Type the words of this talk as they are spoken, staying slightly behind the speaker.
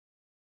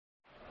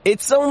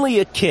It's only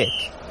a kick.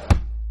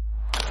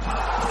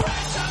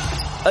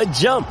 A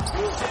jump.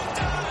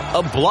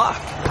 A block.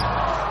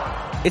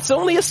 It's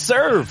only a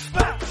serve.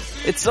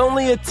 It's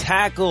only a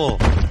tackle.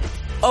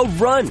 A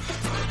run.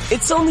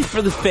 It's only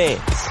for the fans.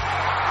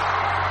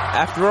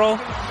 After all,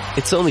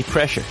 it's only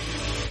pressure.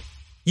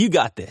 You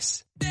got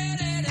this.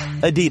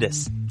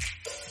 Adidas.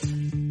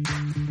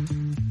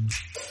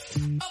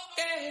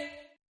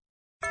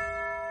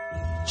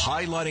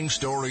 Highlighting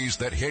stories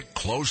that hit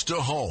close to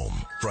home,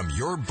 from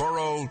your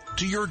borough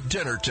to your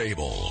dinner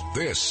table.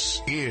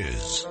 This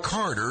is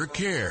Carter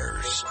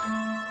Cares.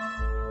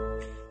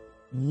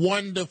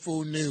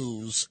 Wonderful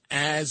news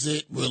as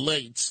it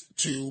relates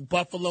to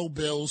Buffalo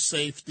Bills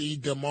safety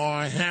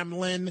Damar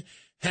Hamlin.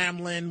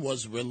 Hamlin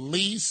was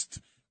released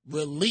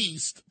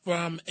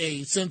from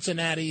a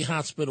Cincinnati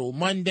hospital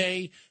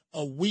Monday,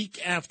 a week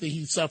after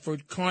he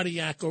suffered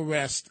cardiac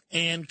arrest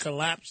and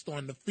collapsed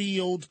on the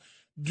field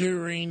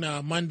during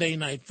Monday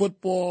Night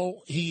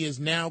Football. He is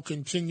now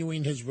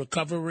continuing his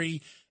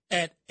recovery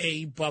at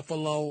a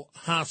Buffalo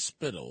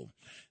hospital.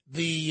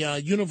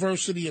 The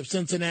University of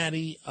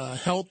Cincinnati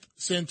Health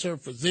Center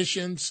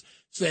physicians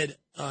said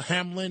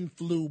Hamlin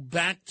flew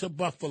back to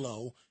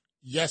Buffalo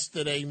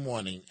yesterday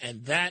morning,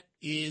 and that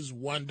is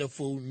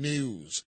wonderful news.